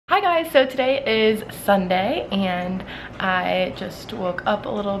Hi guys, so today is Sunday and I just woke up a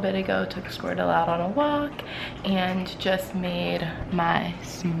little bit ago, took Squirtle out on a walk and just made my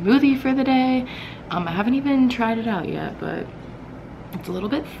smoothie for the day. I haven't even tried it out yet, but it's a little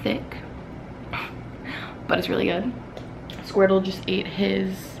bit thick, but it's really good. Squirtle just ate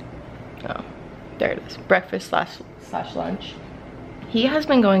his, oh, there it is, breakfast slash lunch. He has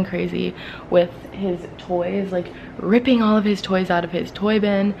been going crazy with his toys, like ripping all of his toys out of his toy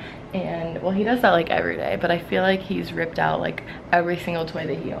bin. And well, he does that like every day, but I feel like he's ripped out like every single toy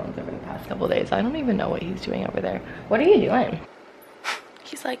that he owns over the past couple days. I don't even know what he's doing over there. What are you doing?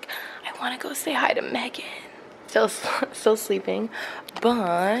 He's like, I want to go say hi to Megan. Still sleeping,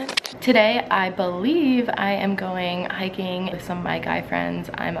 but today I believe I am going hiking with some of my guy friends.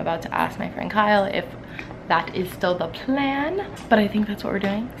 I'm about to ask my friend Kyle if that is still the plan, but I think that's what we're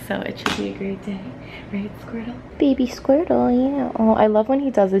doing, so it should be a great day, right, Squirtle? Baby Squirtle, yeah. Oh, I love when he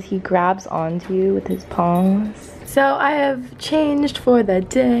does this. He grabs onto you with his paws. So I have changed for the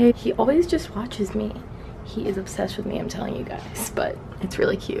day. He always just watches me. He is obsessed with me, I'm telling you guys, but it's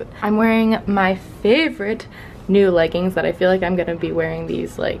really cute. I'm wearing my favorite new leggings that I feel like I'm gonna be wearing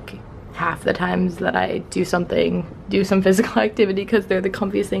these like half the times that I do some physical activity, because they're the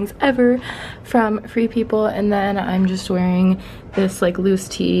comfiest things ever from Free People. And then I'm just wearing this like loose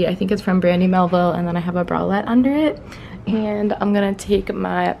tee, I think it's from Brandy Melville, and then I have a bralette under it. And I'm gonna take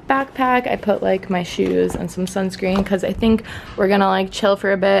my backpack. I put like my shoes and some sunscreen because I think we're gonna like chill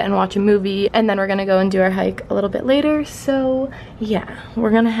for a bit and watch a movie, and then we're gonna go and do our hike a little bit later. So yeah,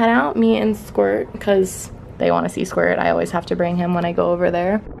 we're gonna head out, me and Squirt, because they want to see Squirt. I always have to bring him when I go over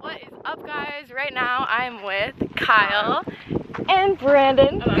there. What is up, guys? Right now I'm with Kyle and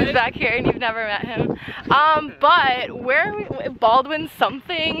Brandon, who's back here, and you've never met him. But where are we? Baldwin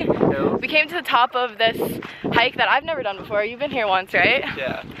something. We came to the top of this hike that I've never done before. You've been here once, right?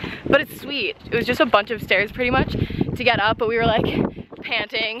 Yeah. But it's sweet. It was just a bunch of stairs pretty much to get up, but we were like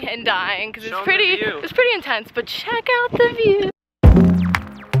panting and dying because it's pretty intense. But check out the view.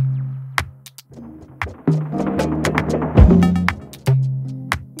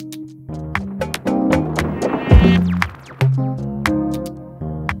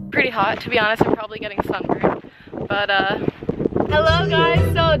 Pretty hot, to be honest. I'm probably getting sunburned, but hello guys.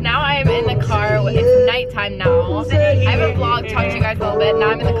 So now I am in the car. It's nighttime now. I haven't vlogged, talked to you guys a little bit. Now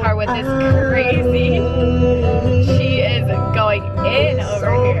I'm in the car with this crazy, she is going in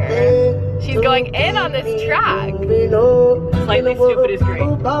over here. She's going in on this track. Slightly Stupid is great.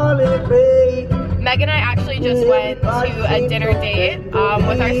 Meg and I actually just went to a dinner date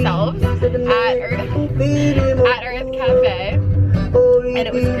with ourselves at Earth Cafe, and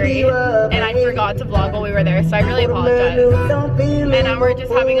it was great, and I forgot to vlog while we were there, so I really apologize. And now we're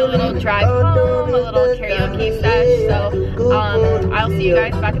just having a little drive home, a little karaoke sesh, so I'll see you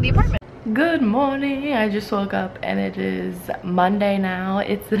guys back at the apartment. Good morning. I just woke up and it is Monday now.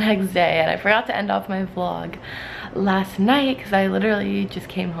 It's the next day, and I forgot to end off my vlog last night because I literally just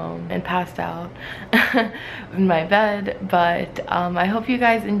came home and passed out in my bed. But I hope you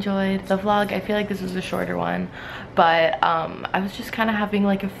guys enjoyed the vlog. I feel like this was a shorter one, but I was just kind of having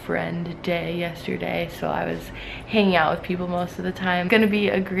like a friend day yesterday, so I was hanging out with people most of the time. It's gonna be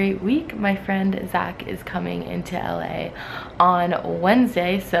a great week. My friend Zach is coming into LA on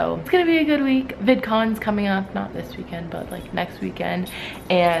Wednesday, so it's gonna be a good week. VidCon's coming up, not this weekend, but like next weekend,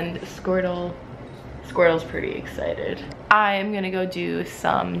 and Squirtle's pretty excited. I am gonna go do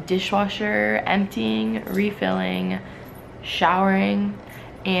some dishwasher emptying, refilling, showering,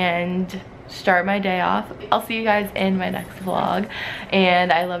 and start my day off. I'll see you guys in my next vlog,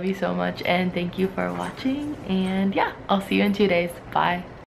 and I love you so much, and thank you for watching, and yeah, I'll see you in 2 days. Bye.